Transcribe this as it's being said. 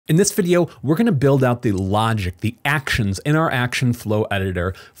In this video, we're going to build out the logic, the actions in our action flow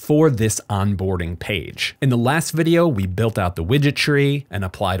editor for this onboarding page. In the last video, we built out the widget tree and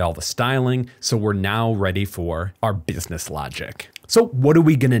applied all the styling, so we're now ready for our business logic. So what are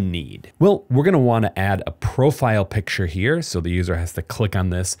we gonna need? Well, we're gonna wanna add a profile picture here. So the user has to click on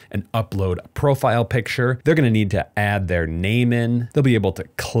this and upload a profile picture. They're gonna need to add their name in. They'll be able to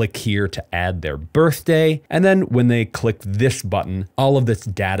click here to add their birthday. And then when they click this button, all of this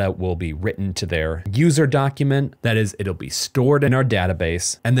data will be written to their user document. That is, it'll be stored in our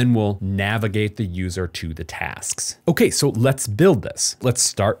database, and then we'll navigate the user to the tasks. Okay, so let's build this. Let's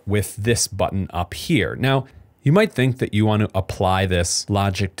start with this button up here. Now, you might think that you want to apply this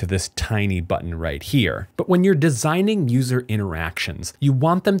logic to this tiny button right here, but when you're designing user interactions, you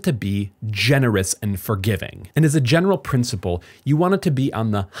want them to be generous and forgiving. And as a general principle, you want it to be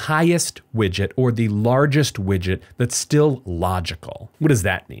on the highest widget or the largest widget that's still logical. What does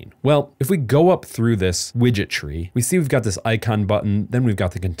that mean? Well, if we go up through this widget tree, we see we've got this icon button, then we've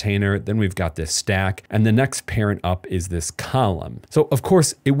got the container, then we've got this stack, and the next parent up is this column. So of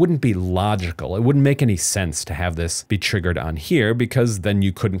course, it wouldn't be logical. It wouldn't make any sense to have this be triggered on here because then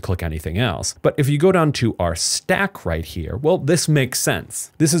you couldn't click anything else. But if you go down to our stack right here, well, this makes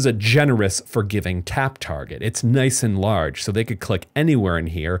sense. This is a generous, forgiving tap target. It's nice and large, so they could click anywhere in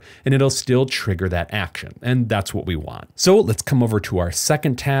here and it'll still trigger that action. And that's what we want. So let's come over to our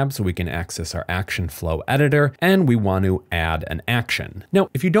second tab so we can access our action flow editor, and we want to add an action. Now,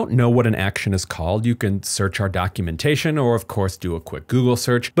 if you don't know what an action is called, you can search our documentation or of course do a quick Google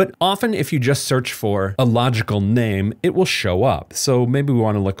search. But often if you just search for a logical name, it will show up. So maybe we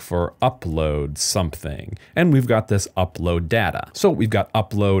want to look for upload something, and we've got this upload data. So we've got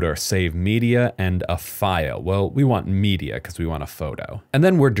upload or save media and a file. Well, we want media because we want a photo. And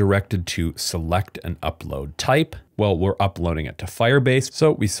then we're directed to select an upload type. Well, we're uploading it to Firebase,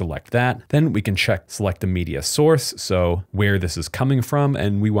 so we select that. Then we can select the media source, so where this is coming from,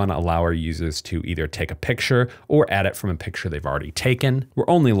 and we want to allow our users to either take a picture or add it from a picture they've already taken. We're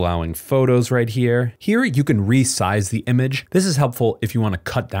only allowing photos right here. Here you can resize the image. This is helpful if you want to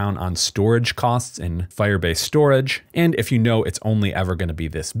cut down on storage costs in Firebase storage, and if you know it's only ever going to be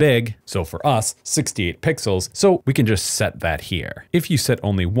this big, so for us, 68 pixels, so we can just set that here. If you set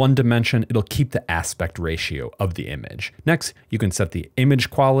only one dimension, it'll keep the aspect ratio of the image. Next, you can set the image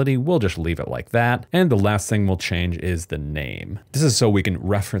quality. We'll just leave it like that. And the last thing we'll change is the name. This is so we can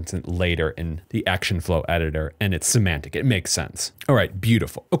reference it later in the action flow editor, and it's semantic. It makes sense. All right,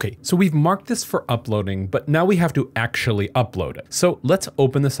 beautiful. Okay, so we've marked this for uploading, but now we have to actually upload it. So let's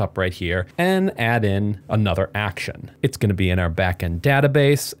open this up right here and add in another action. It's going to be in our backend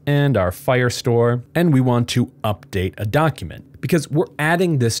database and our Firestore, and we want to update a document, because we're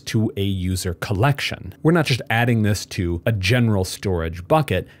adding this to a user collection. We're not just adding this to a general storage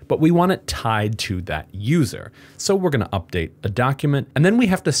bucket, but we want it tied to that user. So we're gonna update a document, and then we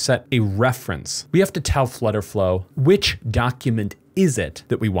have to set a reference. We have to tell FlutterFlow which document is it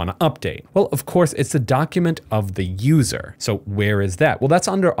that we want to update? Well, of course, it's the document of the user. So where is that? Well, that's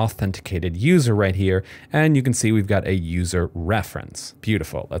under authenticated user right here. And you can see we've got a user reference.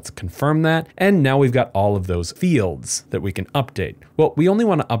 Beautiful. Let's confirm that. And now we've got all of those fields that we can update. Well, we only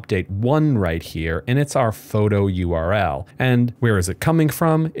want to update one right here, and it's our photo URL. And where is it coming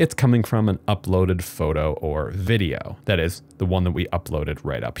from? It's coming from an uploaded photo or video. That is the one that we uploaded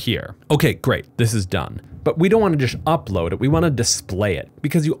right up here. Okay, great. This is done. But we don't want to just upload it. We want to display it,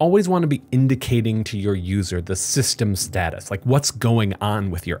 because you always want to be indicating to your user the system status, like what's going on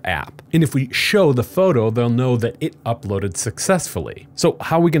with your app. And if we show the photo, they'll know that it uploaded successfully. So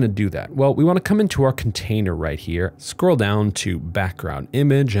how are we going to do that? Well, we want to come into our container right here, scroll down to background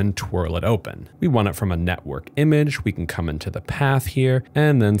image and twirl it open. We want it from a network image. We can come into the path here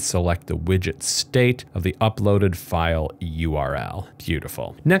and then select the widget state of the uploaded file URL.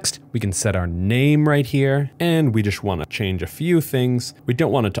 Beautiful. Next, we can set our name right here, and we just want to change a few things. We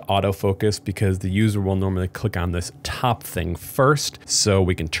don't want it to autofocus because the user will normally click on this top thing first, so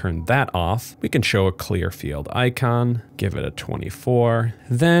we can turn that off. We can show a clear field icon, give it a 24.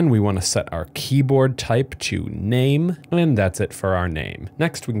 Then we want to set our keyboard type to name, and that's it for our name.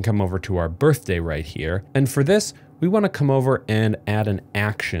 Next, we can come over to our birthday right here, and for this, we want to come over and add an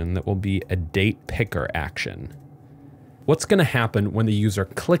action that will be a date picker action. What's going to happen when the user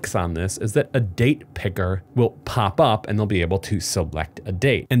clicks on this is that a date picker will pop up and they'll be able to select a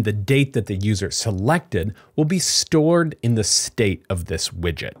date. And the date that the user selected will be stored in the state of this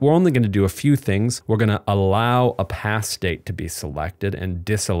widget. We're only going to do a few things. We're going to allow a past date to be selected and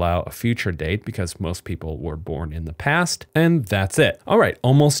disallow a future date because most people were born in the past. And that's it. All right,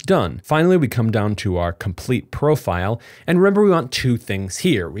 almost done. Finally, we come down to our complete profile. And remember, we want two things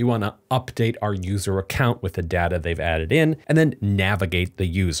here. We want to update our user account with the data they've added in, and then navigate the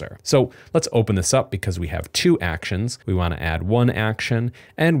user. So let's open this up because we have two actions. We want to add one action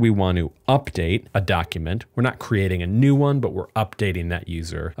and we want to update a document. We're not creating a new one, but we're updating that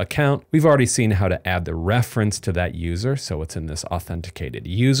user account. We've already seen how to add the reference to that user. So it's in this authenticated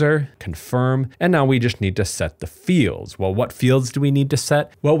user, confirm, and now we just need to set the fields. Well, what fields do we need to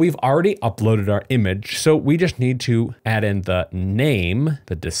set? Well, we've already uploaded our image, so we just need to add in the name,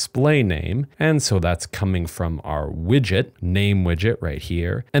 the display name, and so that's coming from our widget, name widget right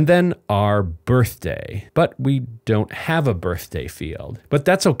here, and then our birthday. But we don't have a birthday field, but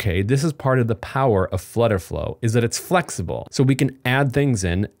that's okay. This is part of the power of FlutterFlow, is that it's flexible, so we can add things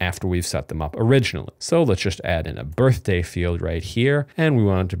in after we've set them up originally. So let's just add in a birthday field right here, and we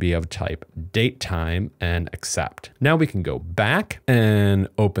want it to be of type date time and accept. Now we can go back and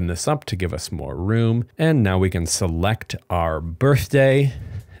open this up to give us more room, and now we can select our birthday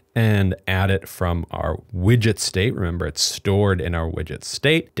and add it from our widget state. Remember, it's stored in our widget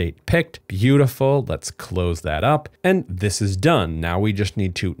state. Date picked, beautiful. Let's close that up. And this is done. Now we just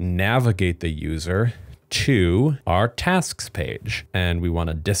need to navigate the user to our tasks page. And we want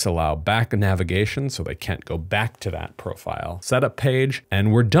to disallow back navigation so they can't go back to that profile setup page.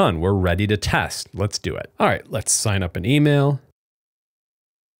 And we're done. We're ready to test. Let's do it. All right, let's sign up an email.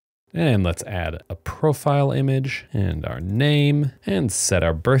 And let's add a profile image and our name and set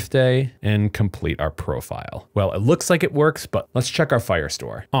our birthday and complete our profile. Well, it looks like it works, but let's check our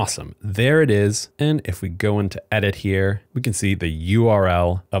Firestore. Awesome, there it is. And if we go into edit here, we can see the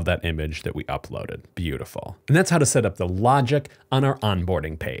URL of that image that we uploaded. Beautiful. And that's how to set up the logic on our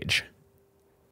onboarding page.